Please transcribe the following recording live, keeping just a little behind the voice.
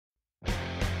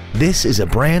This is a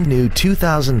brand new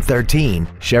 2013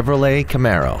 Chevrolet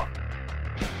Camaro.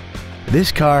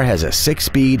 This car has a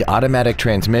 6-speed automatic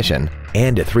transmission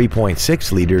and a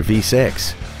 3.6-liter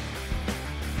V6.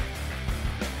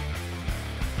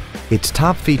 Its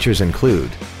top features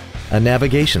include a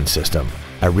navigation system,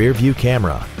 a rear-view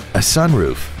camera, a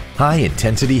sunroof,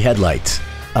 high-intensity headlights,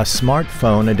 a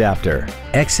smartphone adapter,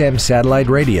 XM satellite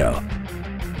radio,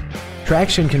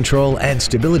 traction control and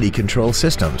stability control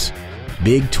systems,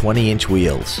 big 20-inch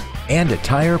wheels, and a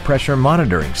tire pressure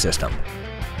monitoring system.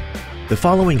 The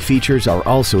following features are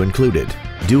also included: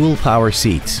 dual power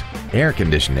seats, air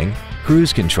conditioning,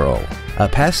 cruise control, a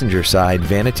passenger side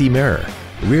vanity mirror,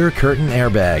 rear curtain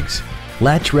airbags,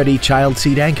 latch-ready child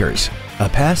seat anchors, a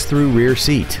pass-through rear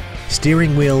seat,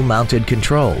 steering wheel mounted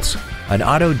controls, an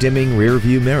auto-dimming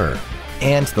rear-view mirror,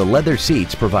 and the leather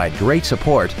seats provide great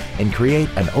support and create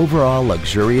an overall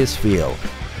luxurious feel.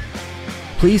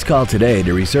 Please call today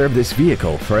to reserve this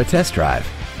vehicle for a test drive.